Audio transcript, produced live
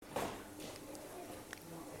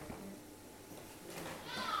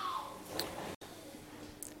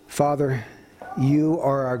Father, you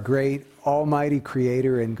are our great almighty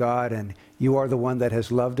creator and God, and you are the one that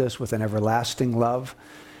has loved us with an everlasting love.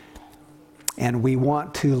 And we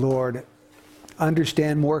want to, Lord,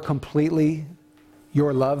 understand more completely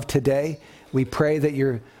your love today. We pray that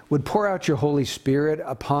you would pour out your Holy Spirit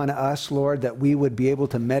upon us, Lord, that we would be able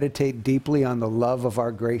to meditate deeply on the love of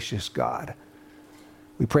our gracious God.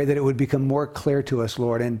 We pray that it would become more clear to us,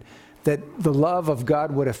 Lord, and that the love of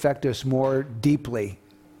God would affect us more deeply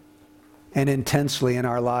and intensely in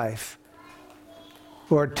our life.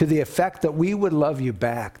 Lord, to the effect that we would love you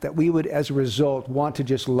back, that we would, as a result, want to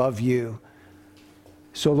just love you.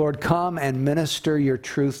 So, Lord, come and minister your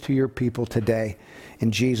truth to your people today. In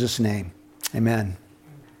Jesus' name, amen.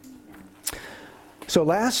 So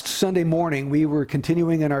last Sunday morning, we were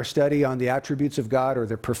continuing in our study on the attributes of God, or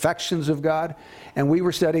the perfections of God, and we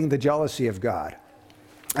were studying the jealousy of God.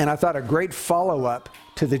 And I thought a great follow-up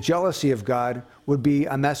to the jealousy of God would be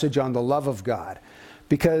a message on the love of God.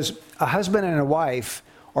 Because a husband and a wife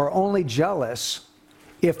are only jealous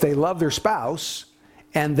if they love their spouse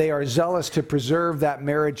and they are zealous to preserve that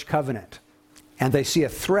marriage covenant. And they see a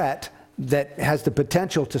threat that has the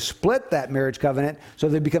potential to split that marriage covenant, so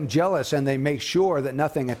they become jealous and they make sure that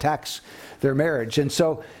nothing attacks their marriage. And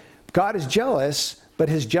so God is jealous, but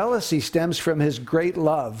his jealousy stems from his great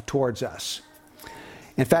love towards us.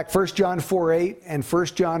 In fact, 1 John 4:8 and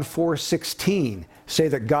 1 John 4:16 say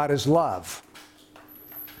that God is love.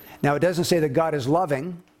 Now, it doesn't say that God is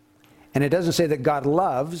loving, and it doesn't say that God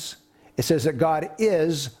loves. It says that God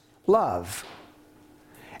is love.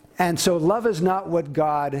 And so love is not what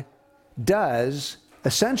God does.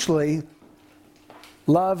 Essentially,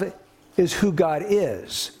 love is who God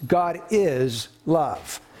is. God is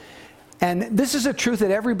love. And this is a truth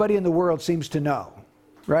that everybody in the world seems to know,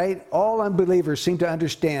 right? All unbelievers seem to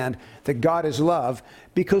understand that God is love,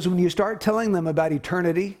 because when you start telling them about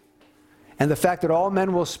eternity and the fact that all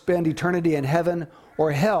men will spend eternity in heaven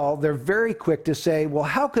or hell, they're very quick to say, well,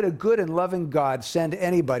 how could a good and loving God send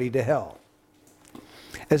anybody to hell?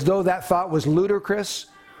 As though that thought was ludicrous,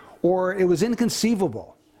 or it was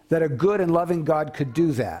inconceivable that a good and loving God could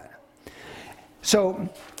do that. So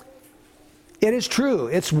it is true,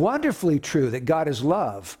 it's wonderfully true that God is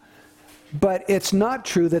love, but it's not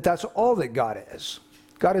true that that's all that God is.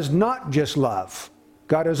 God is not just love.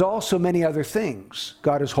 God is also many other things.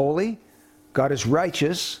 God is holy, God is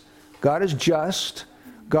righteous, God is just,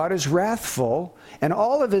 God is wrathful, and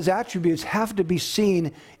all of his attributes have to be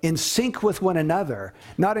seen in sync with one another,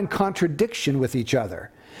 not in contradiction with each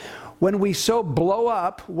other. When we so blow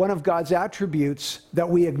up one of God's attributes that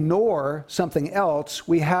we ignore something else,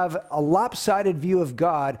 we have a lopsided view of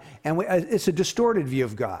God, and it's a distorted view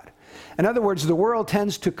of God. In other words, the world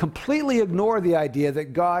tends to completely ignore the idea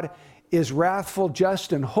that God is wrathful,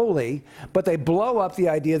 just, and holy, but they blow up the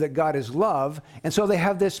idea that God is love, and so they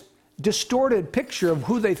have this distorted picture of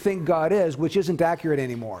who they think God is, which isn't accurate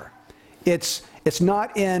anymore. It's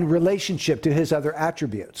not in relationship to his other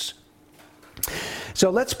attributes. So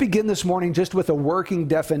let's begin this morning just with a working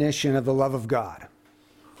definition of the love of God.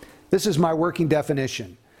 This is my working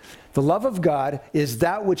definition. The love of God is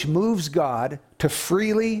that which moves God to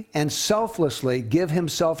freely and selflessly give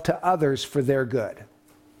himself to others for their good.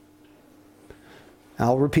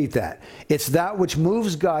 I'll repeat that. It's that which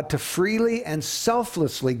moves God to freely and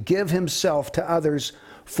selflessly give himself to others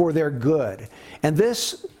for their good. And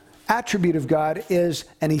this attribute of God is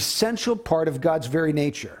an essential part of God's very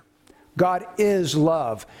nature. God is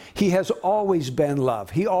love. He has always been love.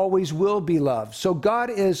 He always will be love. So God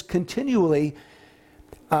is continually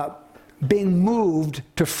being moved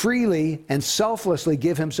to freely and selflessly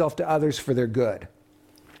give himself to others for their good.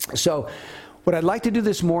 So what I'd like to do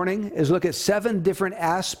this morning is look at 7 different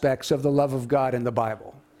aspects of the love of God in the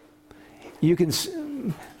Bible.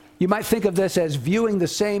 You might think of this as viewing the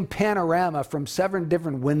same panorama from 7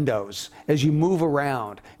 different windows as you move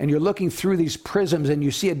around, and you're looking through these prisms and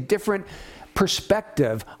you see a different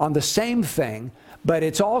perspective on the same thing, but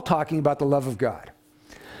it's all talking about the love of God.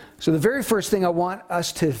 So the very first thing I want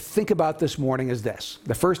us to think about this morning is this.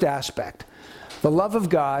 The first aspect. The love of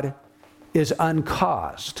God is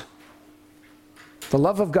uncaused. The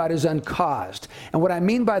love of God is uncaused. And what I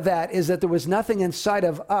mean by that is that there was nothing inside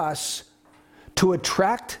of us to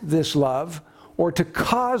attract this love or to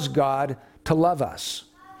cause God to love us.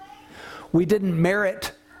 We didn't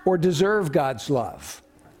merit or deserve God's love.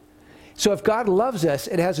 So if God loves us,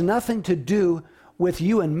 it has nothing to do with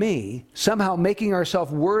you and me somehow making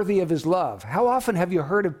ourselves worthy of his love. How often have you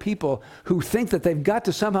heard of people who think that they've got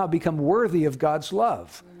to somehow become worthy of God's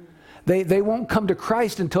love? They won't come to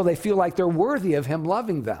Christ until they feel like they're worthy of him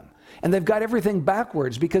loving them. And they've got everything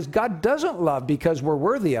backwards, because God doesn't love because we're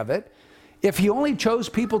worthy of it. If he only chose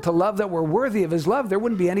people to love that were worthy of his love, there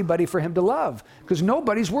wouldn't be anybody for him to love, because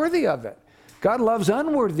nobody's worthy of it. God loves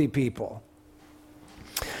unworthy people.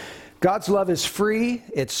 God's love is free,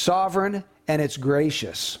 it's sovereign, and it's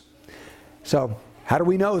gracious. So, how do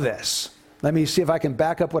we know this? Let me see if I can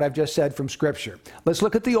back up what I've just said from Scripture. Let's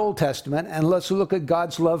look at the Old Testament, and let's look at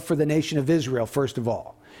God's love for the nation of Israel, first of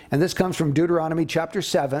all. And this comes from Deuteronomy chapter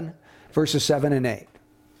 7, verses 7 and 8.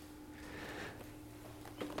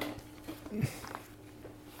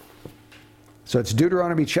 So it's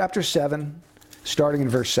Deuteronomy chapter 7, starting in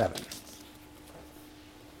verse 7.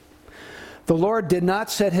 The Lord did not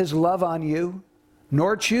set his love on you,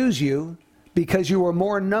 nor choose you, because you were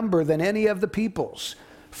more in number than any of the peoples,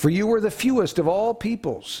 for you were the fewest of all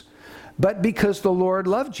peoples, but because the Lord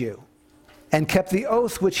loved you, and kept the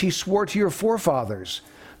oath which he swore to your forefathers.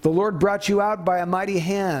 The Lord brought you out by a mighty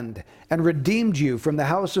hand, and redeemed you from the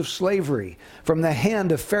house of slavery, from the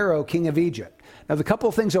hand of Pharaoh, king of Egypt. Now, the couple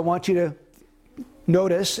of things I want you to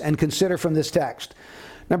notice and consider from this text.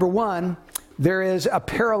 Number one, there is a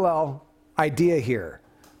parallel idea here.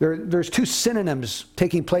 There's two synonyms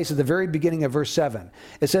taking place at the very beginning of verse 7.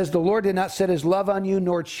 It says, the Lord did not set his love on you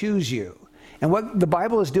nor choose you. And what the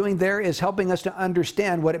Bible is doing there is helping us to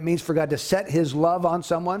understand what it means for God to set his love on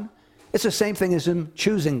someone. It's the same thing as him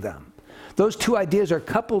choosing them. Those two ideas are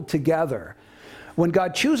coupled together. When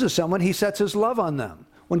God chooses someone, he sets his love on them.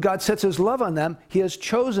 When God sets his love on them, he has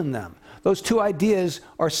chosen them. Those two ideas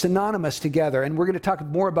are synonymous together, and we're going to talk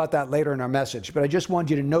more about that later in our message, but I just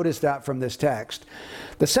want you to notice that from this text.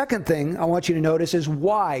 The second thing I want you to notice is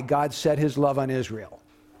why God set his love on Israel.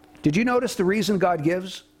 Did you notice the reason God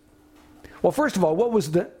gives? Well, first of all, what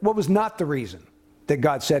was not the reason that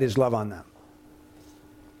God set his love on them?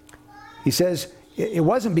 He says, it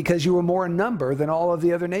wasn't because you were more in number than all of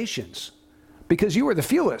the other nations, because you were the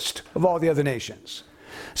fewest of all the other nations.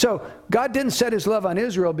 So God didn't set his love on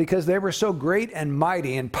Israel because they were so great and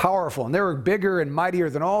mighty and powerful, and they were bigger and mightier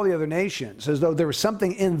than all the other nations, as though there was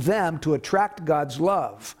something in them to attract God's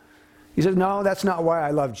love. He says, no, that's not why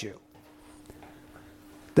I loved you.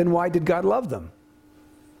 Then why did God love them?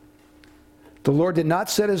 The Lord did not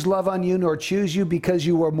set his love on you nor choose you because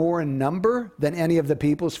you were more in number than any of the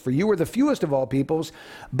peoples, for you were the fewest of all peoples,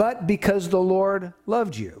 but because the Lord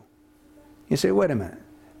loved you. You say, wait a minute,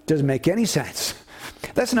 it doesn't make any sense.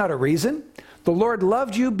 That's not a reason. The Lord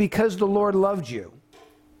loved you because the Lord loved you.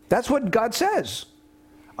 That's what God says.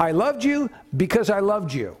 I loved you because I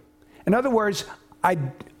loved you. In other words, I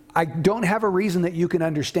don't have a reason that you can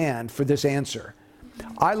understand for this answer.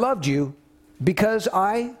 I loved you because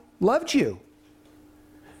I loved you.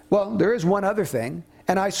 Well, there is one other thing,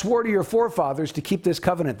 and I swore to your forefathers to keep this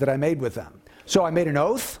covenant that I made with them. So I made an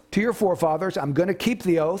oath to your forefathers. I'm going to keep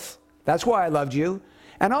the oath. That's why I loved you.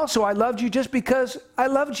 And also, I loved you just because I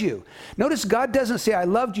loved you. Notice God doesn't say, I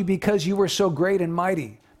loved you because you were so great and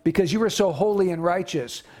mighty, because you were so holy and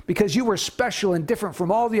righteous, because you were special and different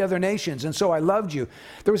from all the other nations, and so I loved you.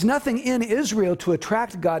 There was nothing in Israel to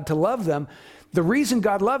attract God to love them. The reason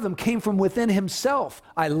God loved them came from within himself.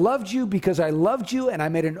 I loved you because I loved you, and I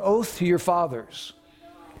made an oath to your fathers.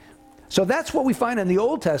 So that's what we find in the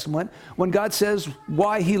Old Testament when God says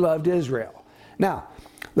why he loved Israel. Now,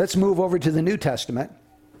 let's move over to the New Testament.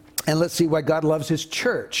 And let's see why God loves his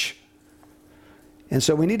church. And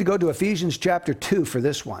so we need to go to Ephesians chapter 2 for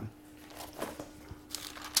this one.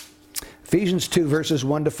 Ephesians 2, verses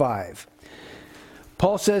 1 to 5.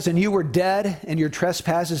 Paul says, and you were dead in your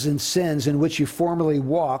trespasses and sins in which you formerly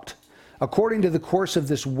walked, according to the course of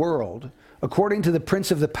this world, according to the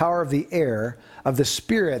prince of the power of the air, of the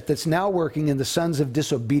spirit that's now working in the sons of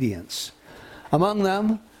disobedience. Among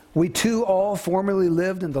them, we too all formerly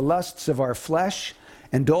lived in the lusts of our flesh,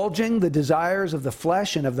 indulging the desires of the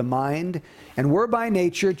flesh and of the mind, and were by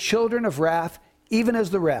nature children of wrath, even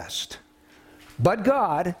as the rest. But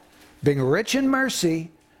God, being rich in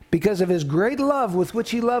mercy, because of his great love with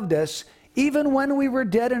which he loved us, even when we were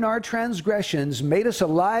dead in our transgressions, made us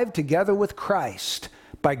alive together with Christ.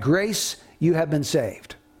 By grace you have been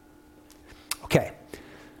saved. Okay.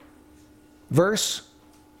 Verse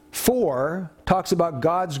 4 talks about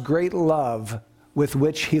God's great love with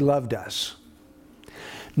which he loved us.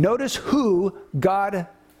 Notice who God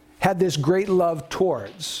had this great love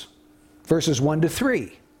towards. Verses 1 to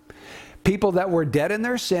 3. People that were dead in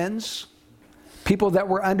their sins, people that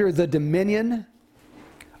were under the dominion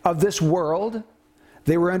of this world.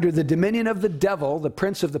 They were under the dominion of the devil, the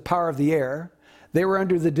prince of the power of the air. They were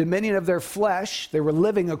under the dominion of their flesh. They were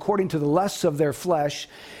living according to the lusts of their flesh.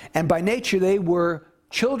 And by nature, they were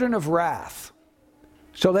children of wrath.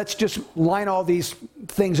 So let's just line all these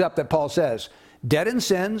things up that Paul says. Dead in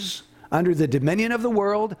sins, under the dominion of the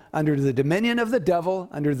world, under the dominion of the devil,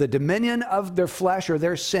 under the dominion of their flesh or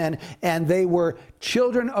their sin, and they were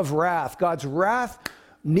children of wrath. God's wrath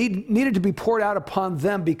needed to be poured out upon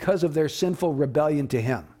them because of their sinful rebellion to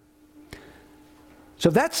him. So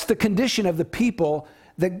that's the condition of the people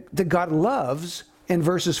that God loves in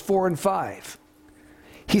verses 4 and 5.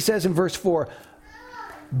 He says in verse 4,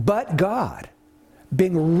 but God,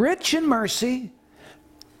 being rich in mercy.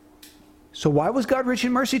 So why was God rich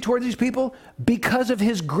in mercy toward these people? Because of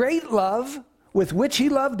his great love with which he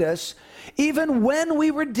loved us, even when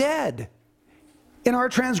we were dead in our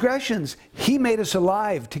transgressions, he made us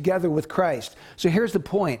alive together with Christ. So here's the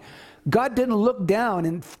point. God didn't look down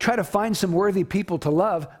and try to find some worthy people to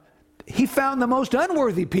love. He found the most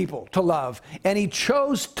unworthy people to love, and he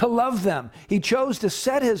chose to love them. He chose to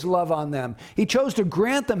set his love on them. He chose to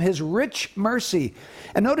grant them his rich mercy.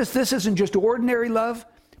 And notice this isn't just ordinary love.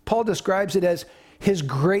 Paul describes it as his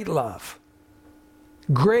great love.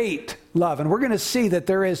 Great love. And we're going to see that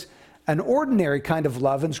there is an ordinary kind of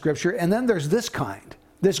love in Scripture, and then there's this kind,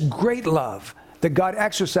 this great love that God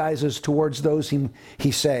exercises towards those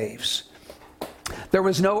he saves. There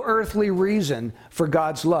was no earthly reason for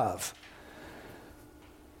God's love.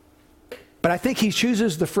 But I think he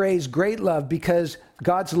chooses the phrase great love because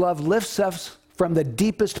God's love lifts us from the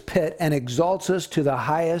deepest pit and exalts us to the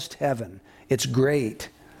highest heaven. It's great.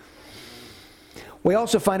 We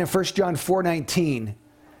also find in 1 John 4:19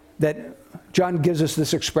 that John gives us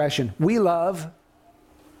this expression. We love,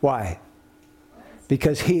 why?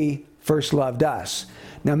 Because he first loved us.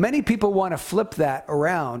 Now, many people want to flip that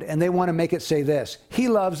around, and they want to make it say this. He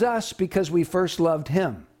loves us because we first loved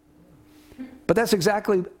him. But that's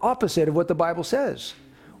exactly opposite of what the Bible says.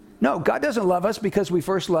 No, God doesn't love us because we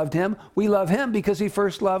first loved him. We love him because he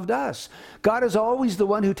first loved us. God is always the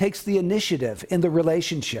one who takes the initiative in the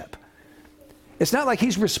relationship. It's not like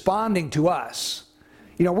he's responding to us.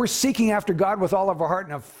 You know, we're seeking after God with all of our heart,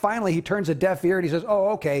 and finally he turns a deaf ear and he says, oh,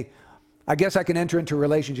 okay, I guess I can enter into a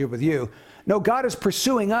relationship with you. No, God is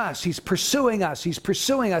pursuing us. He's pursuing us. He's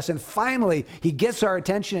pursuing us. And finally, he gets our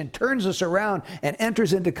attention and turns us around and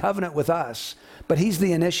enters into covenant with us. But he's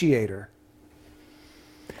the initiator.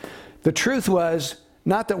 The truth was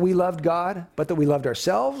not that we loved God, but that we loved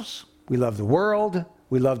ourselves. We loved the world.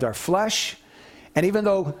 We loved our flesh. And even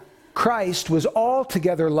though Christ was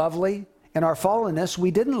altogether lovely in our fallenness, we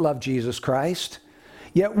didn't love Jesus Christ.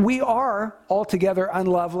 Yet we are altogether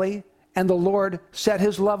unlovely, and the Lord set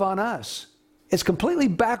his love on us. It's completely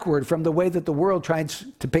backward from the way that the world tries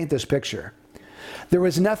to paint this picture. There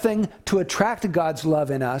was nothing to attract God's love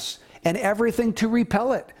in us and everything to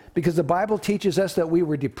repel it, because the Bible teaches us that we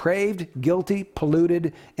were depraved, guilty,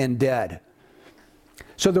 polluted, and dead.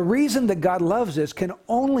 So the reason that God loves us can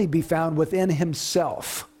only be found within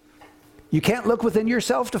himself. You can't look within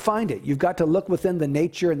yourself to find it. You've got to look within the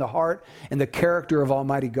nature and the heart and the character of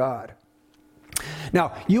Almighty God.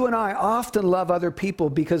 Now, you and I often love other people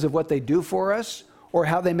because of what they do for us or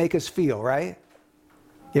how they make us feel, right?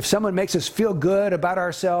 If someone makes us feel good about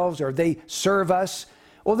ourselves or they serve us,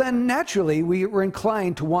 well, then naturally we're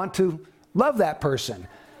inclined to want to love that person.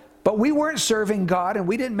 But we weren't serving God, and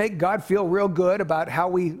we didn't make God feel real good about how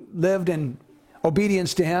we lived in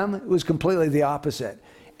obedience to him. It was completely the opposite.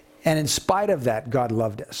 And in spite of that, God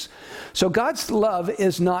loved us. So God's love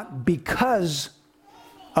is not because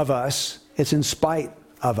of us. It's in spite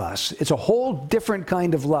of us. It's a whole different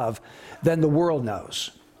kind of love than the world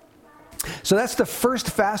knows. So that's the first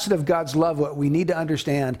facet of God's love, what we need to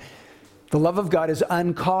understand. The love of God is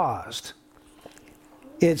uncaused.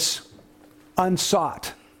 It's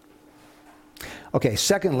unsought. Okay,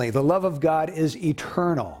 secondly, the love of God is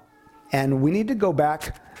eternal. And we need to go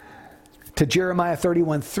back to Jeremiah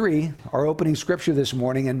 31:3, our opening scripture this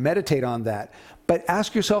morning, and meditate on that. But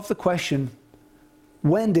ask yourself the question,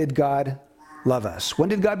 when did God love us? When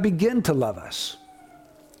did God begin to love us?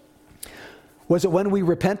 Was it when we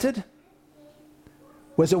repented?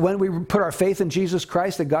 Was it when we put our faith in Jesus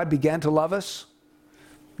Christ that God began to love us?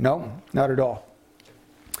 No, not at all.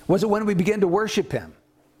 Was it when we began to worship him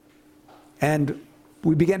and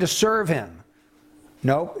we began to serve him?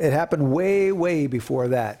 No, it happened way, way before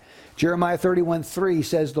that. Jeremiah 31:3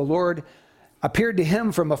 says, the Lord appeared to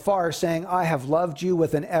him from afar, saying, I have loved you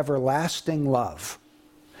with an everlasting love.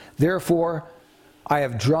 Therefore, I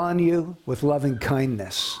have drawn you with loving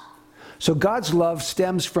kindness. So God's love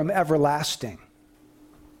stems from everlasting.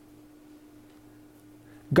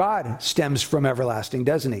 God stems from everlasting,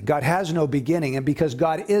 doesn't he? God has no beginning, and because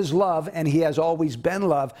God is love, and he has always been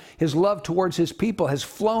love, his love towards his people has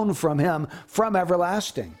flown from him from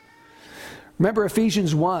everlasting. Remember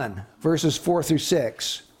Ephesians 1, verses 4 through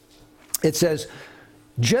 6. It says,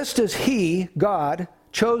 just as he, God,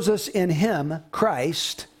 chose us in him,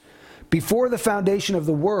 Christ, before the foundation of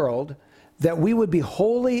the world, that we would be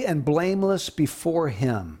holy and blameless before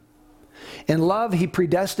him. In love, he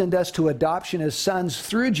predestined us to adoption as sons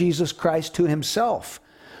through Jesus Christ to himself,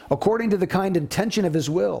 according to the kind intention of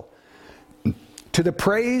his will, to the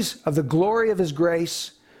praise of the glory of his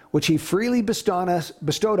grace, which he freely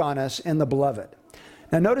bestowed on us in the beloved.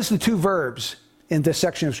 Now notice the two verbs in this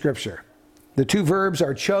section of Scripture. The two verbs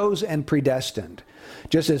are chose and predestined.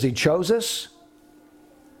 Just as he chose us,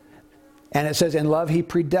 and it says in love he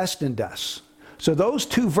predestined us. So those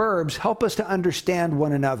two verbs help us to understand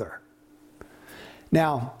one another.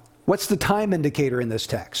 Now, what's the time indicator in this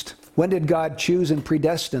text? When did God choose and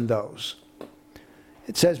predestine those?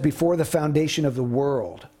 It says before the foundation of the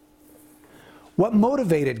world. What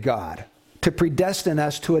motivated God to predestine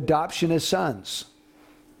us to adoption as sons?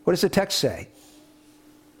 What does the text say?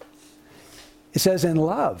 It says in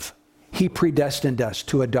love, he predestined us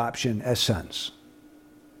to adoption as sons.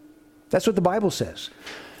 That's what the Bible says.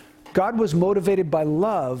 God was motivated by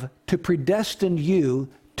love to predestine you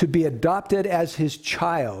to be adopted as his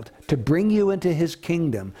child, to bring you into his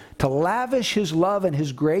kingdom, to lavish his love and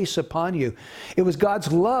his grace upon you. It was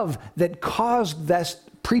God's love that caused this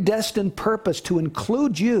predestined purpose to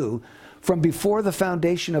include you from before the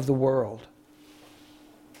foundation of the world.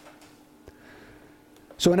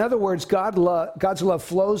 So in other words, God's love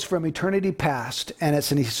flows from eternity past, and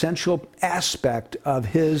it's an essential aspect of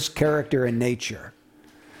his character and nature.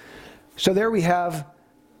 So there we have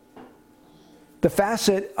the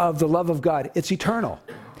facet of the love of God. It's eternal.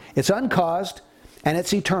 It's uncaused, and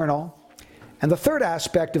it's eternal. And the third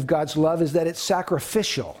aspect of God's love is that it's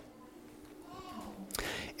sacrificial.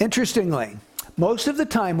 Interestingly, most of the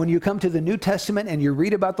time when you come to the New Testament and you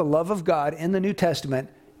read about the love of God in the New Testament,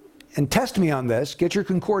 and test me on this, get your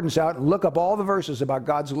concordance out and look up all the verses about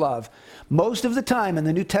God's love. Most of the time in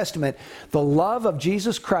the New Testament, the love of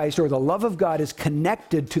Jesus Christ or the love of God is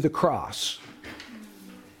connected to the cross.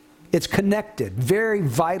 It's connected very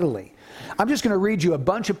vitally. I'm just going to read you a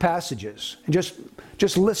bunch of passages and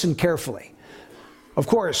just listen carefully. Of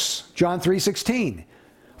course, John 3:16.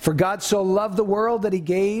 For God so loved the world that he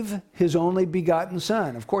gave his only begotten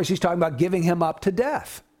son. Of course, he's talking about giving him up to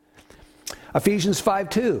death. Ephesians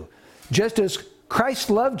 5:2. Just as Christ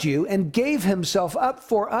loved you and gave himself up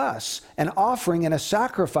for us, an offering and a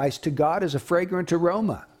sacrifice to God as a fragrant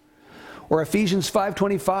aroma. Or Ephesians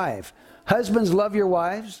 5:25. Husbands, love your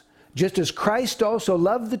wives, just as Christ also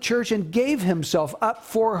loved the church and gave himself up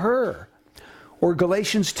for her. Or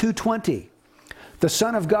Galatians 2:20. The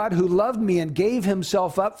Son of God who loved me and gave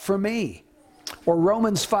himself up for me. Or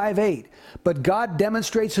Romans 5:8. But God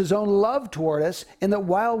demonstrates his own love toward us in that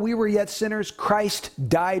while we were yet sinners, Christ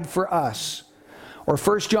died for us. Or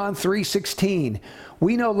 1 John 3:16.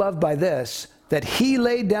 We know love by this, that he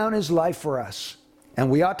laid down his life for us,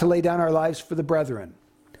 and we ought to lay down our lives for the brethren.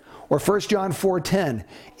 Or 1 John 4:10.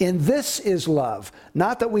 In this is love,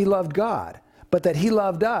 not that we loved God, but that he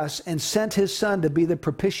loved us and sent his Son to be the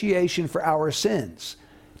propitiation for our sins.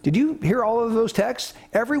 Did you hear all of those texts?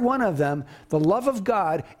 Every one of them, the love of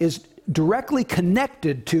God is directly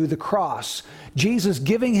connected to the cross. Jesus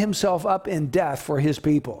giving himself up in death for his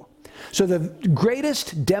people. So the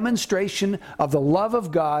greatest demonstration of the love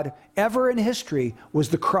of God ever in history was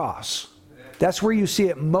the cross. That's where you see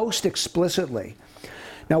it most explicitly.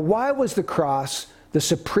 Now, why was the cross the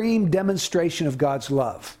supreme demonstration of God's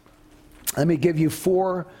love? Let me give you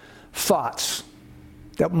 4 thoughts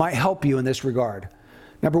that might help you in this regard.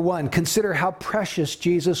 Number 1, consider how precious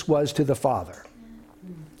Jesus was to the Father.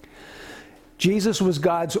 Jesus was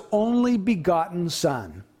God's only begotten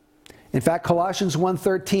Son. In fact, Colossians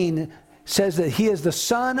 1:13 says that he is the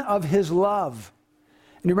Son of his love.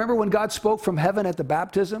 And you remember when God spoke from heaven at the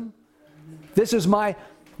baptism? This is my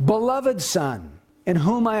beloved Son, in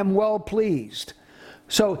whom I am well pleased.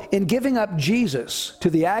 So in giving up Jesus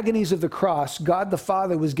to the agonies of the cross, God the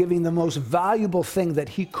Father was giving the most valuable thing that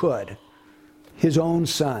he could. His own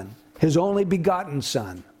Son, his only begotten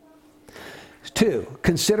Son. 2,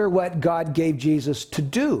 consider what God gave Jesus to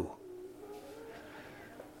do.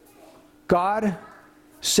 God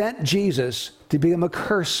sent Jesus to become a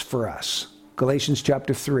curse for us. Galatians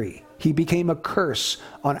chapter 3. He became a curse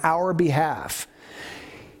on our behalf.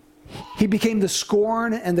 He became the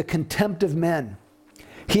scorn and the contempt of men.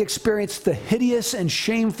 He experienced the hideous and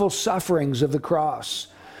shameful sufferings of the cross.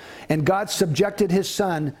 And God subjected his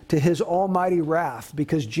Son to his almighty wrath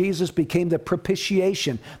because Jesus became the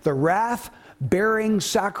propitiation, the wrath bearing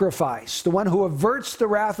sacrifice, the one who averts the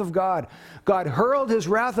wrath of God. God hurled his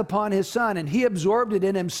wrath upon his Son, and he absorbed it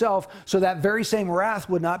in himself so that very same wrath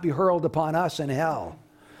would not be hurled upon us in hell.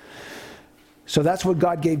 So that's what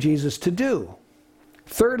God gave Jesus to do.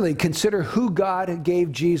 Thirdly, consider who God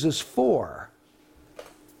gave Jesus for.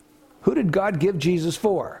 Who did God give Jesus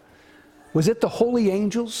for? Was it the holy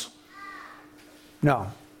angels? No.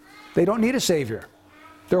 They don't need a Savior.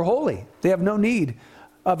 They're holy. They have no need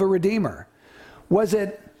of a Redeemer. Was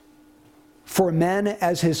it for men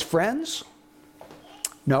as his friends?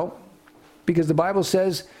 No. Because the Bible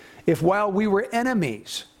says, if while we were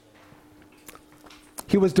enemies,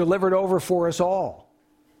 he was delivered over for us all.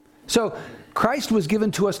 So Christ was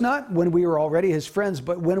given to us not when we were already his friends,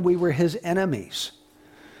 but when we were his enemies.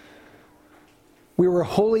 We were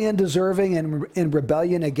wholly undeserving and in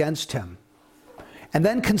rebellion against him. And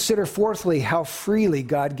then consider fourthly how freely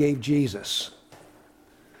God gave Jesus.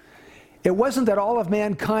 It wasn't that all of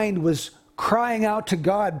mankind was crying out to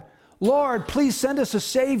God, Lord, please send us a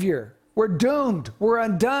Savior. We're doomed. We're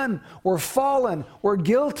undone. We're fallen. We're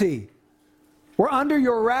guilty. We're under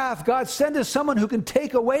your wrath. God, send us someone who can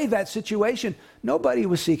take away that situation. Nobody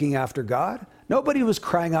was seeking after God. Nobody was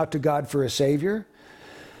crying out to God for a Savior.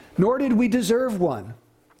 Nor did we deserve one.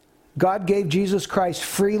 God gave Jesus Christ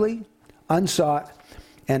freely, unsought,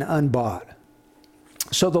 and unbought.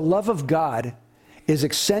 So the love of God is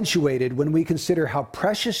accentuated when we consider how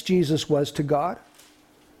precious Jesus was to God,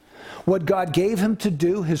 what God gave him to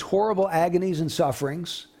do, his horrible agonies and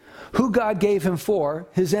sufferings, who God gave him for,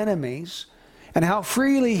 his enemies, and how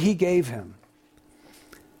freely he gave him.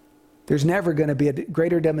 There's never going to be a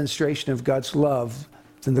greater demonstration of God's love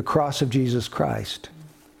than the cross of Jesus Christ.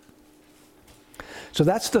 So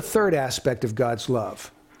that's the third aspect of God's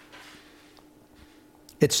love.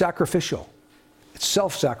 It's sacrificial. It's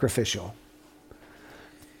self-sacrificial.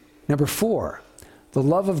 Number 4, the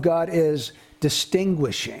love of God is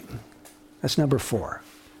distinguishing. That's number 4.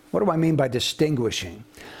 What do I mean by distinguishing?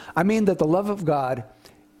 I mean that the love of God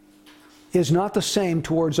is not the same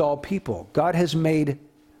towards all people. God has made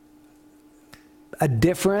a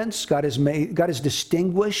difference. God has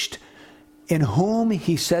distinguished in whom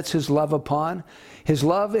he sets his love upon. His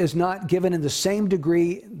love is not given in the same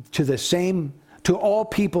degree to all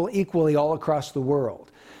people equally all across the world.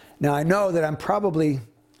 Now I know that I'm probably,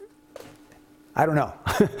 I don't know.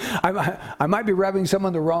 I might be rubbing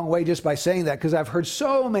someone the wrong way just by saying that, because I've heard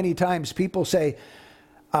so many times people say,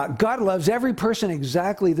 God loves every person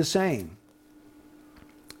exactly the same.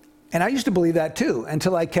 And I used to believe that too,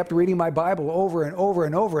 until I kept reading my Bible over and over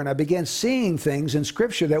and over, and I began seeing things in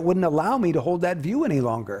Scripture that wouldn't allow me to hold that view any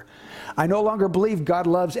longer. I no longer believe God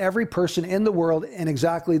loves every person in the world in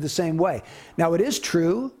exactly the same way. Now, it is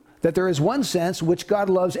true that there is one sense in which God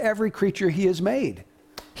loves every creature he has made.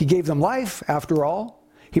 He gave them life, after all.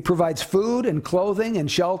 He provides food and clothing and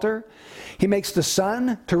shelter. He makes the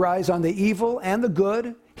sun to rise on the evil and the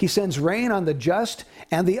good. He sends rain on the just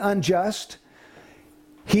and the unjust.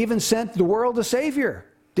 He even sent the world a Savior,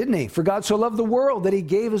 didn't he? For God so loved the world that he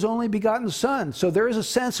gave his only begotten Son. So there is a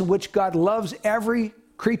sense in which God loves every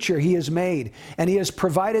creature he has made, and he has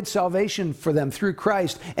provided salvation for them through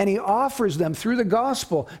Christ, and he offers them through the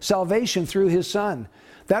gospel salvation through his Son.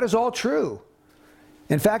 That is all true.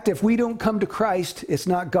 In fact, if we don't come to Christ, it's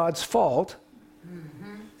not God's fault.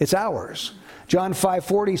 It's ours. John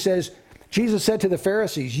 5:40 says, Jesus said to the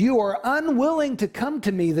Pharisees, "You are unwilling to come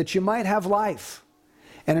to me that you might have life."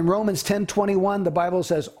 And in Romans 10:21, the Bible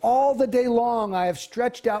says, "All the day long I have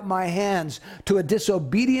stretched out my hands to a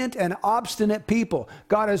disobedient and obstinate people."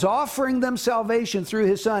 God is offering them salvation through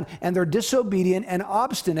his Son, and they're disobedient and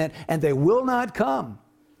obstinate, and they will not come.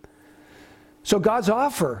 So God's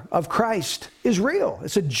offer of Christ is real.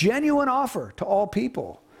 It's a genuine offer to all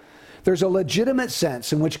people. There's a legitimate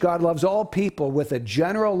sense in which God loves all people with a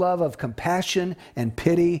general love of compassion and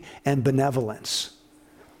pity and benevolence.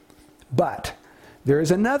 But there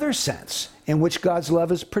is another sense in which God's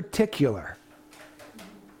love is particular.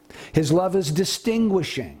 His love is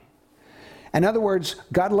distinguishing. In other words,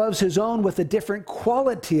 God loves his own with a different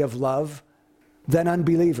quality of love than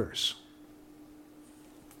unbelievers.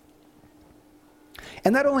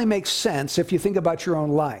 And that only makes sense if you think about your own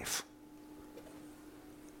life.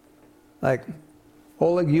 Like,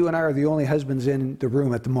 Oleg, you and I are the only husbands in the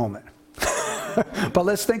room at the moment. But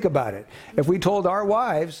let's think about it. If we told our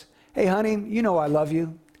wives, "Hey, honey, you know I love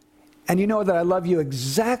you. And you know that I love you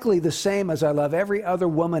exactly the same as I love every other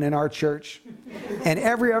woman in our church and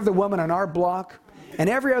every other woman on our block and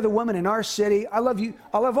every other woman in our city. I love you.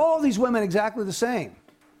 I love all these women exactly the same."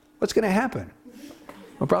 What's going to happen?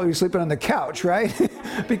 We'll probably be sleeping on the couch, right?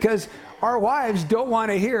 Because our wives don't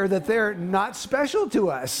want to hear that they're not special to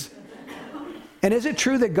us. And is it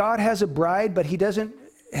true that God has a bride, but he doesn't,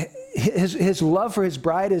 his love for his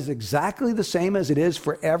bride is exactly the same as it is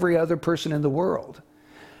for every other person in the world?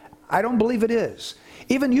 I don't believe it is.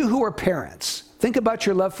 Even you who are parents, think about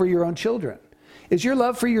your love for your own children. Is your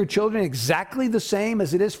love for your children exactly the same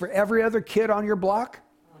as it is for every other kid on your block?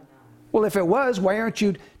 Well, if it was, why aren't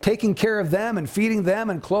you taking care of them and feeding them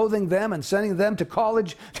and clothing them and sending them to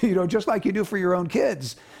college, just like you do for your own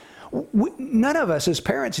kids? None of us as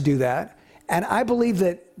parents do that, and I believe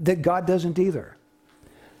that God doesn't either.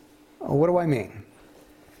 What do I mean?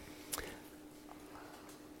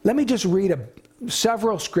 Let me just read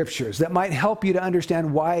several scriptures that might help you to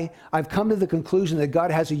understand why I've come to the conclusion that God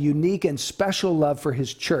has a unique and special love for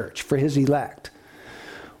his church, for his elect.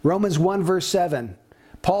 Romans 1 verse 7,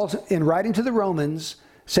 Paul, in writing to the Romans,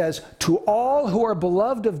 says, "To all who are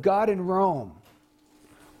beloved of God in Rome,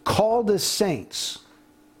 called as saints."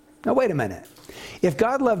 Now wait a minute. If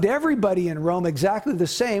God loved everybody in Rome exactly the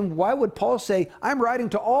same, why would Paul say, "I'm writing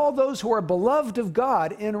to all those who are beloved of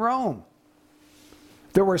God in Rome"?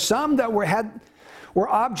 There were some that were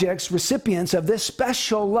objects, recipients of this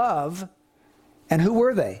special love. And who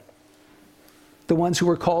were they? The ones who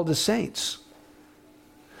were called as saints.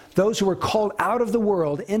 Those who were called out of the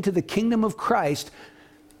world into the kingdom of Christ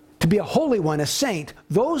to be a holy one, a saint.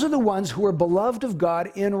 Those are the ones who are beloved of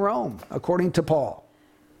God in Rome, according to Paul.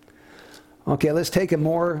 Okay, let's take a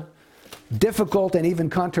more difficult and even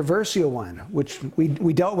controversial one, which we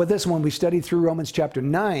dealt with this when we studied through Romans chapter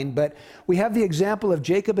 9, but we have the example of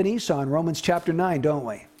Jacob and Esau in Romans chapter 9, don't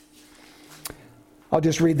we? I'll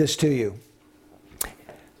just read this to you.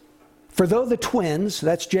 "For though the twins,"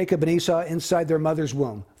 that's Jacob and Esau inside their mother's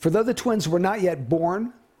womb, "for though the twins were not yet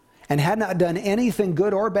born and had not done anything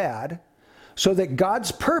good or bad, so that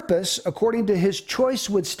God's purpose according to his choice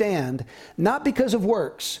would stand, not because of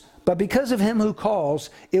works, but because of him who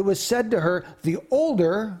calls, it was said to her, the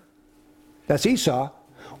older," that's Esau,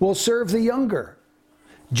 "will serve the younger.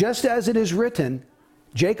 Just as it is written,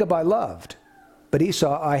 Jacob I loved, but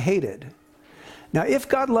Esau I hated." Now, if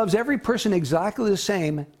God loves every person exactly the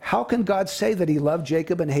same, how can God say that he loved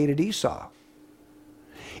Jacob and hated Esau?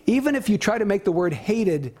 Even if you try to make the word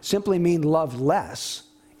hated simply mean love less,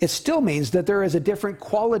 it still means that there is a different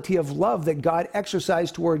quality of love that God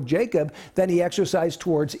exercised toward Jacob than he exercised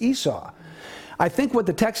towards Esau. I think what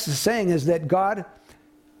the text is saying is that God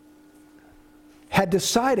had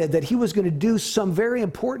decided that he was going to do some very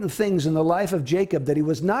important things in the life of Jacob that he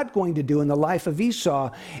was not going to do in the life of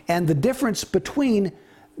Esau. And the difference between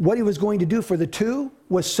what he was going to do for the two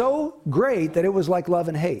was so great that it was like love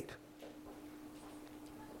and hate.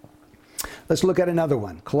 Let's look at another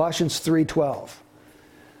one, Colossians 3:12.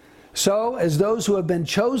 "So, as those who have been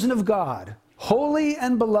chosen of God, holy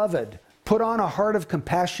and beloved, put on a heart of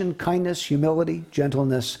compassion, kindness, humility,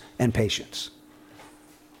 gentleness, and patience."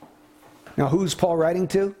 Now, who's Paul writing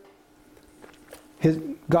to?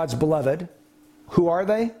 God's beloved. Who are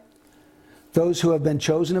they? Those who have been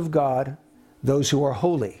chosen of God, those who are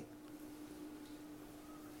holy.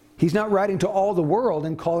 He's not writing to all the world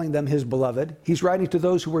and calling them his beloved. He's writing to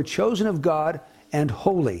those who were chosen of God and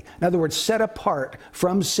holy. In other words, set apart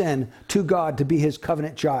from sin to God to be his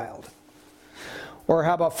covenant child. Or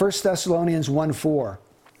how about 1 Thessalonians 1:4?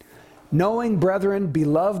 "Knowing, brethren,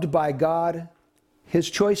 beloved by God, his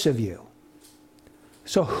choice of you."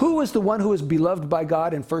 So who is the one who is beloved by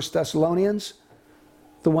God in 1 Thessalonians?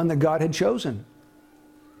 The one that God had chosen.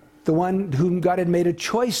 The one whom God had made a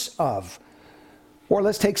choice of. Or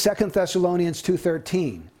let's take 2 Thessalonians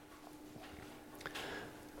 2:13.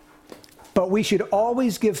 "But we should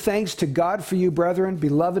always give thanks to God for you, brethren,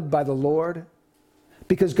 beloved by the Lord,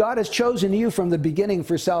 because God has chosen you from the beginning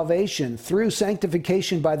for salvation through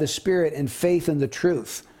sanctification by the Spirit and faith in the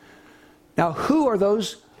truth." Now, who are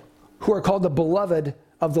those who are called the beloved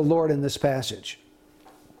of the Lord in this passage?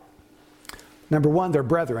 Number one, they're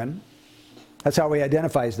brethren. That's how he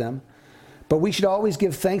identifies them. "But we should always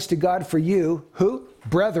give thanks to God for you," who?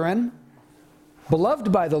 Brethren,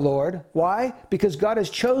 beloved by the Lord. Why? Because God has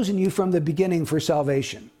chosen you from the beginning for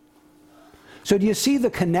salvation. So do you see the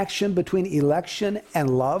connection between election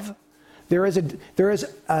and love? There is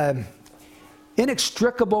an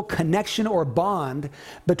inextricable connection or bond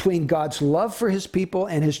between God's love for his people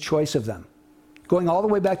and his choice of them. Going all the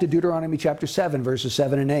way back to Deuteronomy chapter 7, verses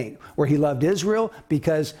 7 and 8, where he loved Israel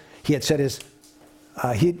because he had set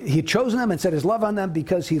he had chosen them and set his love on them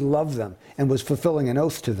because he loved them and was fulfilling an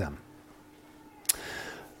oath to them.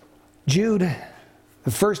 Jude,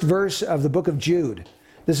 the first verse of the book of Jude.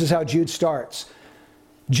 This is how Jude starts.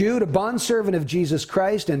 Jude, a bondservant of Jesus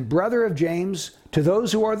Christ and brother of James, to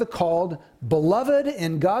those who are the called, beloved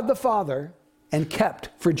in God the Father, and kept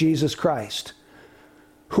for Jesus Christ.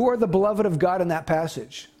 Who are the beloved of God in that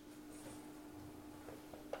passage?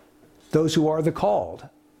 Those who are the called.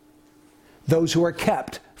 Those who are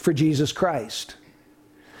kept for Jesus Christ.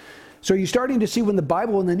 So you're starting to see when the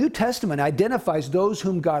Bible in the New Testament identifies those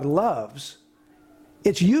whom God loves,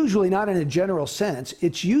 it's usually not in a general sense.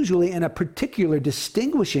 It's usually in a particular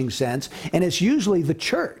distinguishing sense, and it's usually the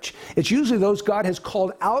church. It's usually those God has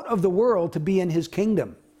called out of the world to be in his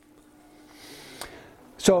kingdom.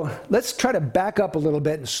 So let's try to back up a little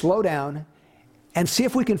bit and slow down and see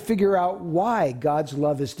if we can figure out why God's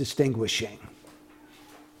love is distinguishing.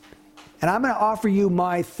 And I'm going to offer you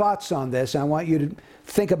my thoughts on this. I want you to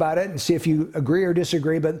think about it and see if you agree or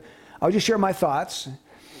disagree, but I'll just share my thoughts.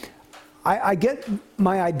 I get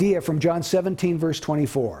my idea from John 17, verse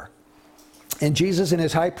 24. And Jesus, in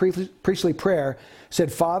his high priestly prayer,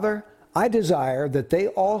 said, Father, I desire that they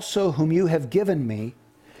also whom you have given me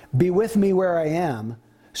be with me where I am,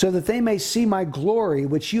 so that they may see my glory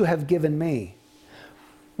which you have given me.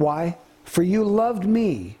 Why? For you loved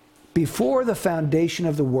me before the foundation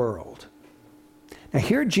of the world. Now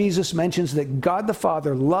here Jesus mentions that God the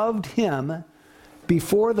Father loved him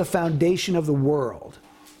before the foundation of the world.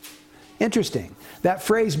 Interesting. That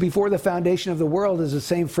phrase, before the foundation of the world, is the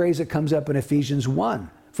same phrase that comes up in Ephesians 1,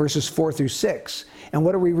 verses 4 through 6. And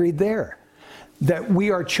what do we read there? That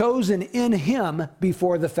we are chosen in him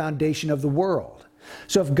before the foundation of the world.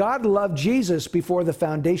 So if God loved Jesus before the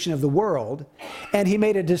foundation of the world, and he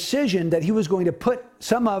made a decision that he was going to put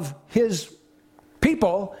some of his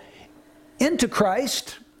people into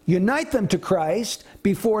Christ, unite them to Christ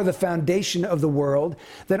before the foundation of the world,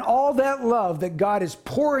 then all that love that God is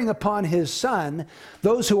pouring upon his Son,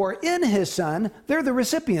 those who are in his Son, they're the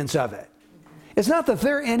recipients of it. It's not that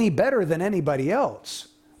they're any better than anybody else.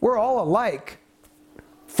 We're all alike,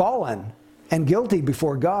 fallen and guilty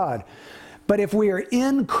before God. But if we are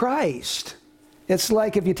in Christ, it's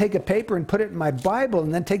like if you take a paper and put it in my Bible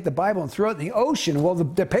and then take the Bible and throw it in the ocean. Well,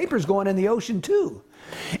 the paper's going in the ocean too.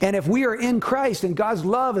 And if we are in Christ and God's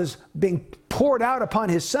love is being poured out upon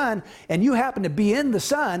his Son, and you happen to be in the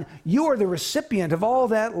Son, you are the recipient of all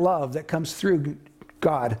that love that comes through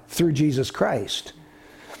God, through Jesus Christ.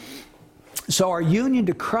 So our union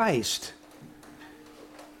to Christ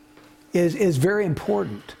is very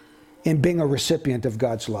important in being a recipient of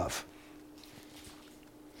God's love.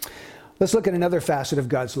 Let's look at another facet of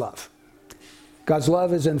God's love. God's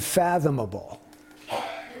love is unfathomable.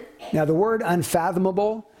 Now, the word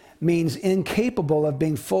unfathomable means incapable of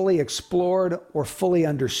being fully explored or fully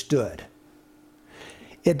understood.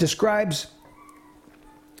 It describes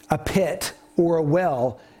a pit or a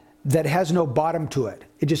well that has no bottom to it.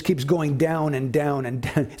 It just keeps going down and down and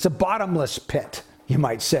down. It's a bottomless pit, you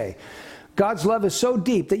might say. God's love is so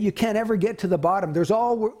deep that you can't ever get to the bottom. There's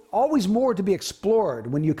always more to be explored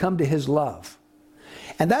when you come to his love.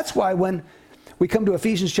 And that's why when we come to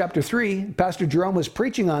Ephesians chapter 3, Pastor Jerome was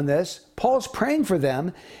preaching on this. Paul's praying for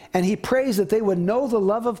them, and he prays that they would know the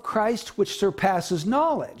love of Christ which surpasses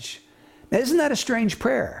knowledge. Now, isn't that a strange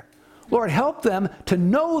prayer? Lord, help them to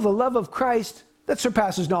know the love of Christ that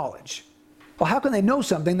surpasses knowledge. Well, how can they know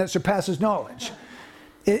something that surpasses knowledge?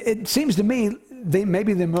 It seems to me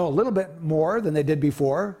maybe they know a little bit more than they did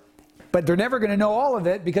before, but they're never going to know all of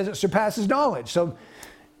it because it surpasses knowledge. So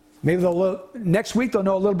maybe next week they'll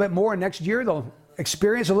know a little bit more, and next year they'll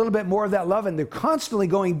experience a little bit more of that love, and they're constantly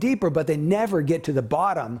going deeper, but they never get to the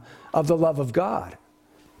bottom of the love of God.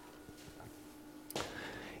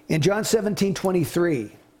 In John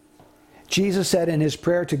 17:23, Jesus said in his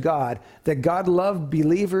prayer to God that God loved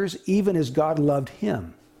believers even as God loved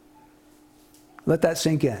him. Let that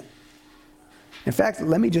sink in. In fact,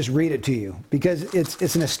 let me just read it to you because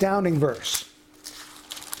it's an astounding verse.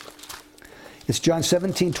 It's John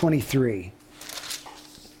 17:23.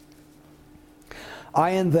 I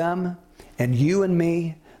and them, and you and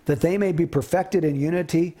me, that they may be perfected in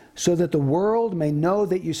unity, so that the world may know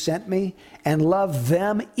that you sent me and love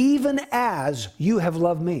them even as you have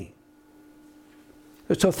loved me.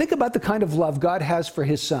 So think about the kind of love God has for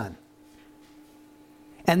his Son.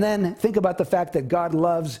 And then think about the fact that God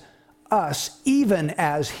loves us even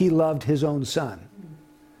as he loved his own Son.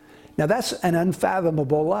 Now that's an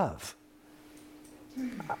unfathomable love.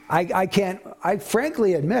 I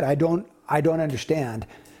frankly admit I don't understand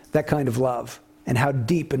that kind of love and how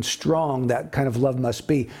deep and strong that kind of love must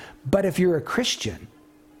be. But if you're a Christian,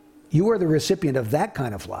 you are the recipient of that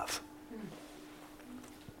kind of love.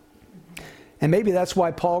 And maybe that's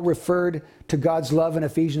why Paul referred to God's love in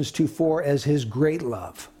Ephesians 2:4 as his great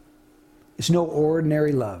love. It's no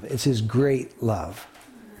ordinary love. It's his great love.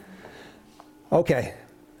 Okay,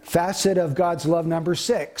 facet of God's love number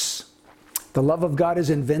 6. The love of God is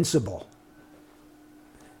invincible.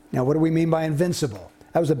 Now, what do we mean by invincible?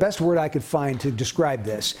 That was the best word I could find to describe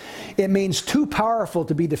this. It means too powerful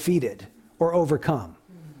to be defeated or overcome.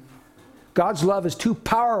 God's love is too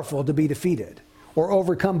powerful to be defeated or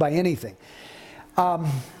overcome by anything.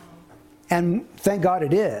 And thank God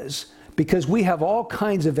it is, because we have all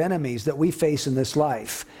kinds of enemies that we face in this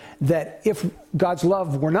life that if God's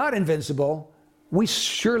love were not invincible, we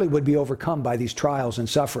surely would be overcome by these trials and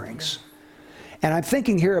sufferings. And I'm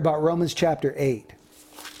thinking here about Romans chapter 8.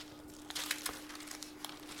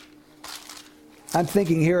 I'm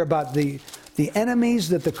thinking here about the enemies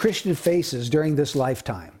that the Christian faces during this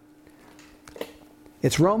lifetime.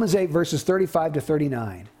 It's Romans 8, verses 35 to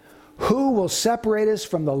 39. Who will separate us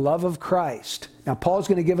from the love of Christ? Now, Paul's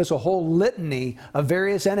going to give us a whole litany of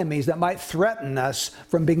various enemies that might threaten us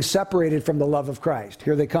from being separated from the love of Christ.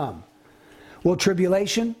 Here they come. Will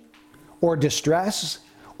tribulation, or distress,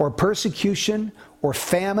 or persecution, or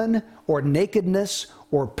famine, or nakedness,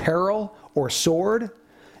 or peril, or sword?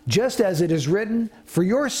 Just as it is written, for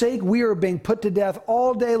your sake we are being put to death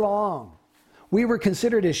all day long. We were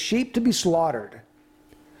considered as sheep to be slaughtered.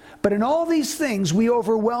 But in all these things we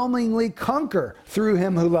overwhelmingly conquer through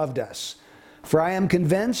him who loved us. For I am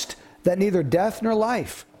convinced that neither death nor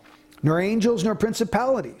life, nor angels nor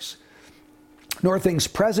principalities, nor things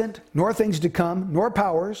present, nor things to come, nor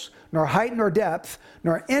powers, nor height nor depth,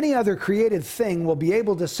 nor any other created thing will be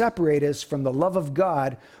able to separate us from the love of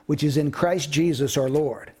God, which is in Christ Jesus our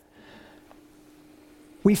Lord.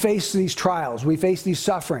 We face these trials, we face these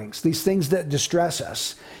sufferings, these things that distress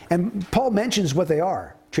us. And Paul mentions what they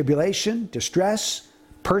are: tribulation, distress,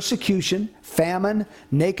 persecution, famine,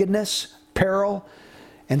 nakedness, peril,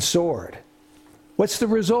 and sword. What's the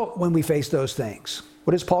result when we face those things?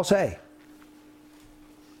 What does Paul say?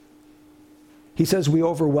 He says we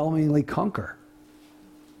overwhelmingly conquer.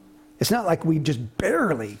 It's not like we just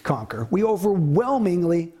barely conquer. We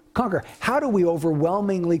overwhelmingly conquer. How do we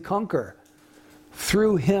overwhelmingly conquer?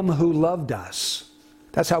 Through him who loved us.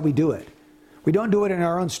 That's how we do it. We don't do it in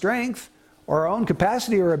our own strength or our own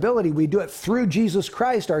capacity or ability. We do it through Jesus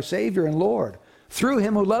Christ, our Savior and Lord. Through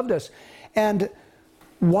him who loved us. And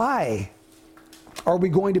why are we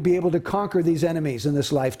going to be able to conquer these enemies in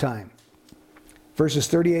this lifetime? Verses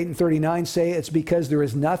 38 and 39 say it's because there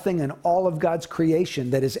is nothing in all of God's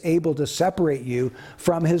creation that is able to separate you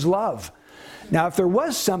from his love. Now, if there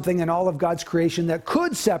was something in all of God's creation that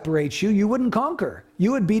could separate you, you wouldn't conquer.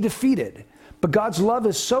 You would be defeated. But God's love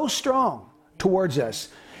is so strong towards us.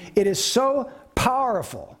 It is so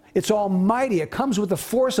powerful. It's almighty. It comes with the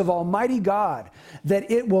force of Almighty God that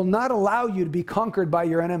it will not allow you to be conquered by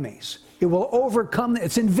your enemies. It will overcome.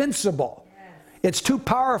 It's invincible. It's too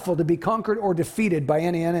powerful to be conquered or defeated by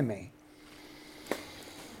any enemy.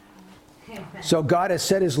 So God has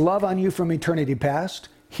set his love on you from eternity past.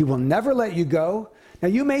 He will never let you go. Now,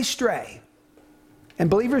 you may stray. And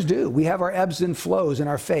believers do. We have our ebbs and flows in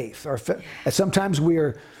our faith. Sometimes we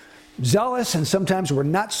are zealous, and sometimes we're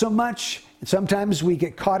not so much. And sometimes we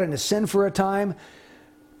get caught in a sin for a time.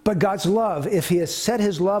 But God's love, if he has set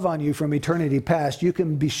his love on you from eternity past, you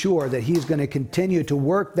can be sure that he's going to continue to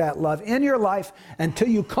work that love in your life until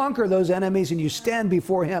you conquer those enemies and you stand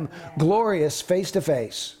before him glorious face to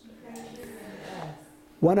face.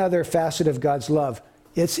 One other facet of God's love,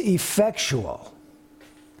 it's effectual.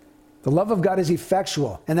 The love of God is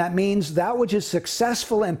effectual, and that means that which is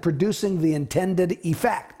successful in producing the intended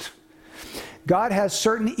effect. God has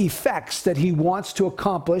certain effects that he wants to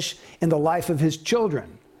accomplish in the life of his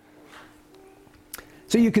children.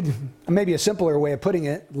 So you could, maybe a simpler way of putting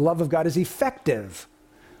it, the love of God is effective.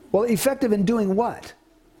 Well, effective in doing what?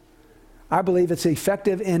 I believe it's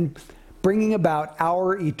effective in bringing about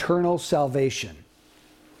our eternal salvation.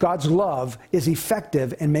 God's love is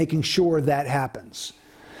effective in making sure that happens.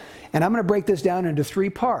 And I'm going to break this down into 3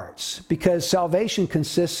 parts, because salvation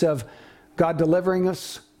consists of God delivering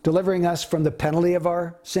us from the penalty of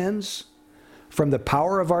our sins, from the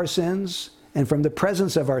power of our sins, and from the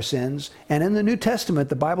presence of our sins. And in the New Testament,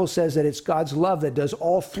 the Bible says that it's God's love that does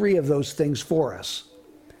all 3 of those things for us.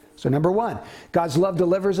 So number 1, God's love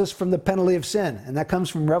delivers us from the penalty of sin. And that comes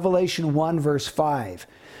from Revelation 1, verse 5.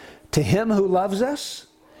 To him who loves us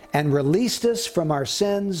and released us from our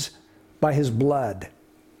sins by his blood.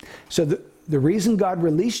 So the reason God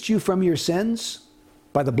released you from your sins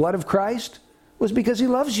by the blood of Christ was because he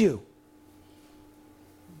loves you.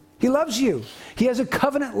 He loves you. He has a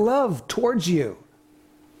covenant love towards you.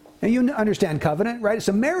 Now you understand covenant, right? It's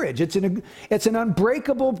a marriage. It's an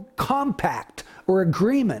unbreakable compact or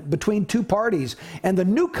agreement between two parties. And the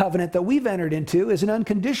new covenant that we've entered into is an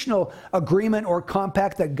unconditional agreement or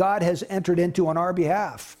compact that God has entered into on our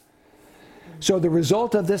behalf. So the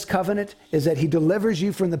result of this covenant is that he delivers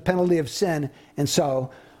you from the penalty of sin. And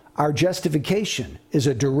so our justification is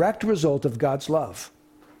a direct result of God's love.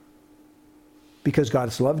 Because God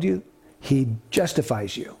has loved you, he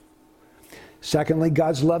justifies you. Secondly,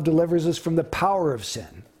 God's love delivers us from the power of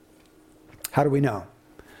sin. How do we know?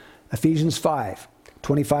 Ephesians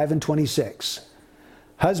 5:25 and 26.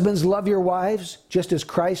 Husbands, love your wives, just as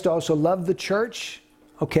Christ also loved the church.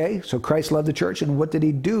 Okay, so Christ loved the church, and what did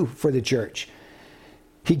he do for the church?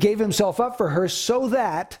 He gave himself up for her so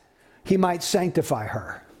that he might sanctify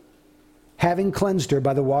her, having cleansed her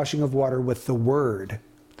by the washing of water with the word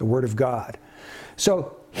of God.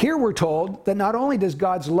 So here we're told that not only does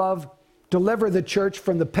God's love deliver the church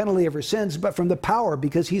from the penalty of her sins, but from the power,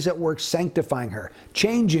 because he's at work sanctifying her,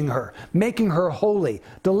 changing her, making her holy,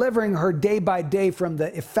 delivering her day by day from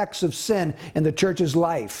the effects of sin in the church's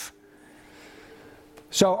life.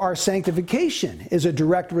 So our sanctification is a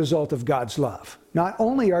direct result of God's love, not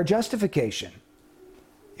only our justification.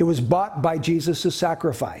 It was bought by Jesus'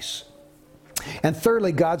 sacrifice. And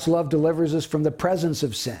thirdly, God's love delivers us from the presence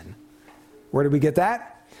of sin. Where did we get that?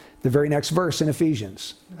 The very next verse in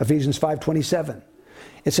Ephesians 5:27.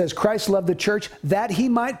 It says, Christ loved the church that he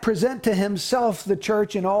might present to himself the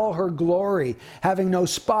church in all her glory, having no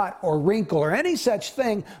spot or wrinkle or any such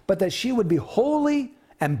thing, but that she would be holy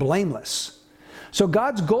and blameless. So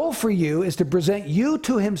God's goal for you is to present you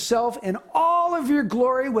to himself in all of your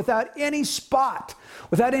glory, without any spot,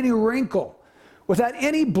 without any wrinkle, without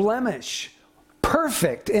any blemish,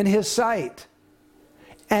 perfect in his sight.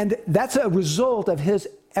 And that's a result of his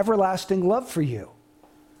everlasting love for you.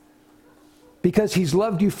 Because he's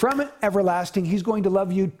loved you from everlasting, he's going to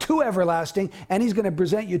love you to everlasting, and he's going to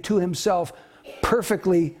present you to himself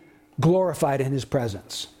perfectly glorified in his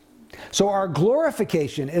presence. So our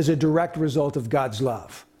glorification is a direct result of God's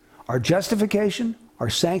love. Our justification, our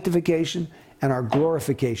sanctification, and our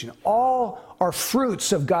glorification all are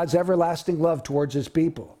fruits of God's everlasting love towards his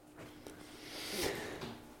people.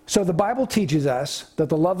 So the Bible teaches us that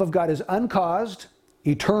the love of God is uncaused,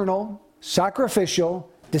 eternal, sacrificial,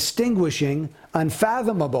 distinguishing,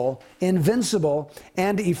 unfathomable, invincible,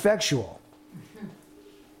 and effectual.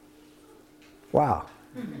 Wow.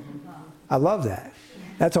 I love that.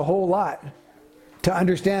 That's a whole lot to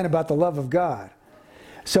understand about the love of God.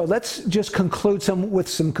 So let's just conclude with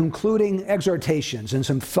some concluding exhortations and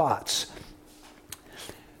some thoughts.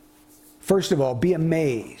 First of all, be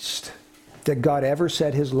amazed that God ever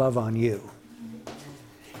set his love on you.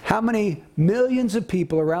 How many millions of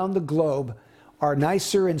people around the globe are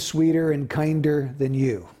nicer and sweeter and kinder than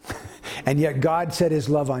you? And yet God set his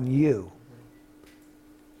love on you.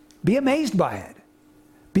 Be amazed by it.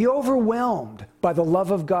 Be overwhelmed by the love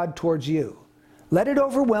of God towards you. Let it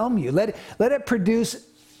overwhelm you. Let it produce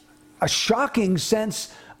a shocking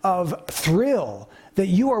sense of thrill that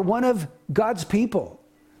you are one of God's people.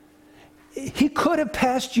 He could have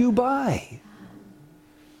passed you by.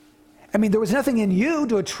 I mean, there was nothing in you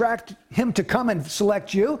to attract him to come and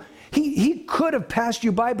select you. He could have passed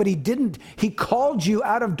you by, but he didn't. He called you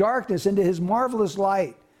out of darkness into his marvelous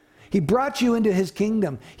light. He brought you into his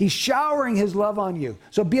kingdom. He's showering his love on you.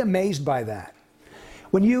 So be amazed by that.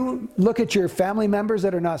 When you look at your family members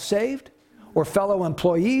that are not saved, or fellow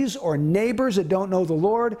employees, or neighbors that don't know the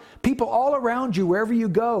Lord, people all around you, wherever you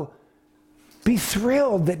go, be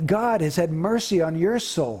thrilled that God has had mercy on your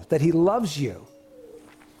soul, that he loves you.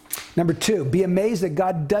 Number two, be amazed that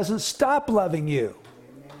God doesn't stop loving you.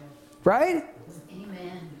 Right?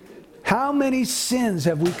 Amen. How many sins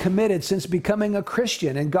have we committed since becoming a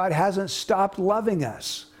Christian and God hasn't stopped loving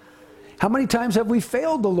us? How many times have we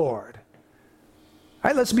failed the Lord?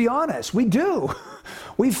 Right, let's be honest. We do.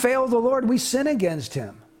 We fail the Lord. We sin against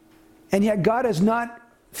him. And yet God has not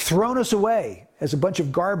thrown us away as a bunch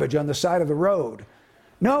of garbage on the side of the road.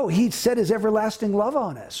 No, he set his everlasting love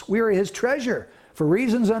on us. We are his treasure for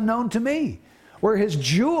reasons unknown to me. We're his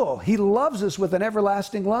jewel. He loves us with an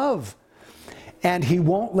everlasting love. And he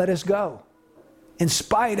won't let us go. In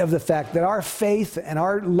spite of the fact that our faith and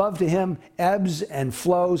our love to him ebbs and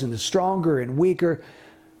flows and is stronger and weaker,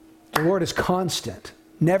 the Lord is constant,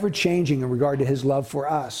 never changing in regard to his love for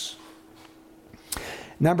us.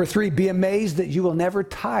 Number three, be amazed that you will never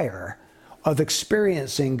tire of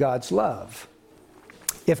experiencing God's love.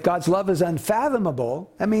 If God's love is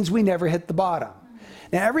unfathomable, that means we never hit the bottom.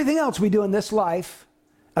 Now, everything else we do in this life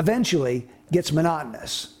eventually gets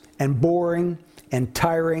monotonous and boring and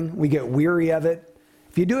tiring. We get weary of it,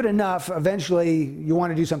 If you do it enough, eventually you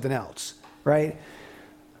want to do something else, right?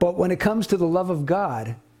 But when it comes to the love of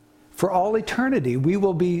God, for all eternity, we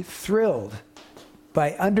will be thrilled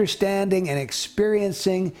by understanding and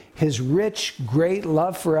experiencing his rich, great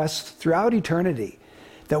love for us throughout eternity,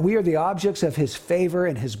 that we are the objects of his favor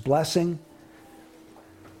and his blessing.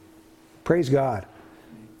 Praise God.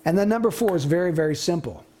 And then number 4 is very, very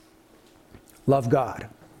simple. Love God.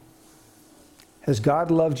 Has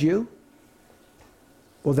God loved you?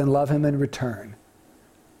 Well, then love him in return.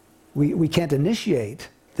 We can't initiate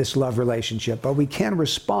this love relationship, but we can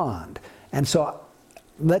respond. And so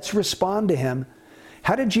let's respond to him.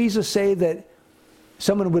 How did Jesus say that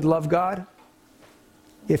someone would love God?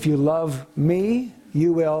 If you love me,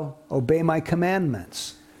 you will obey my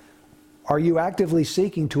commandments. Are you actively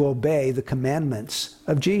seeking to obey the commandments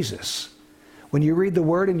of Jesus? When you read the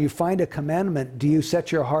word and you find a commandment, do you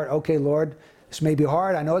set your heart, okay, Lord, this may be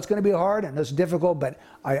hard. I know it's going to be hard and it's difficult, but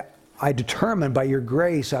I determine by your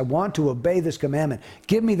grace, I want to obey this commandment.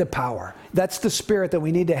 Give me the power. That's the spirit that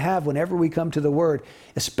we need to have whenever we come to the word,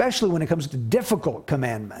 especially when it comes to difficult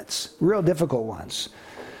commandments, real difficult ones.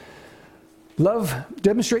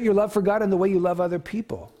 Demonstrate your love for God in the way you love other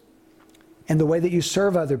people, and the way that you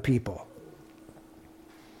serve other people,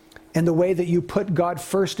 and the way that you put God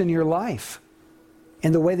first in your life,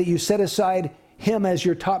 and the way that you set aside him as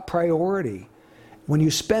your top priority. When you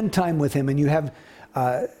spend time with him and you have,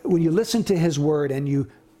 when you listen to his word and you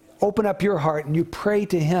open up your heart and you pray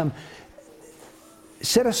to him,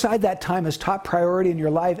 set aside that time as top priority in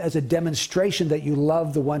your life as a demonstration that you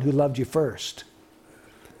love the one who loved you first.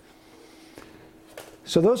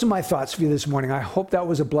 So those are my thoughts for you this morning. I hope that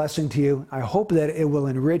was a blessing to you. I hope that it will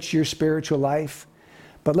enrich your spiritual life.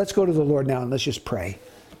 But let's go to the Lord now and let's just pray.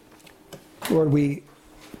 Lord, we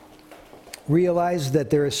realize that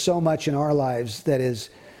there is so much in our lives that is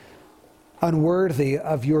unworthy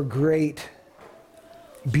of your great,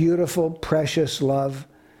 beautiful, precious love.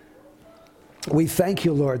 We thank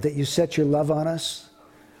you, Lord, that you set your love on us.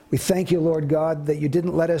 We thank you, Lord God, that you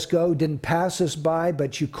didn't let us go, didn't pass us by,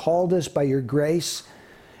 but you called us by your grace.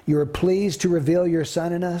 You were pleased to reveal your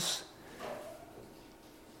Son in us.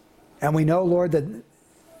 And we know, Lord, that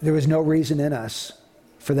there was no reason in us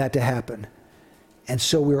for that to happen. And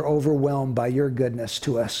so we're overwhelmed by your goodness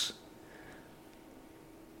to us.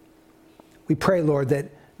 We pray, Lord, that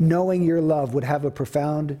knowing your love would have a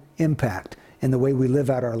profound impact in the way we live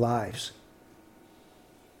out our lives.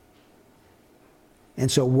 And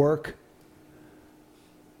so work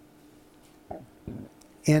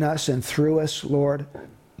in us and through us, Lord,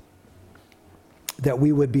 that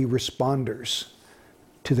we would be responders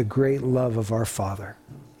to the great love of our Father.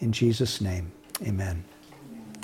 In Jesus' name, amen.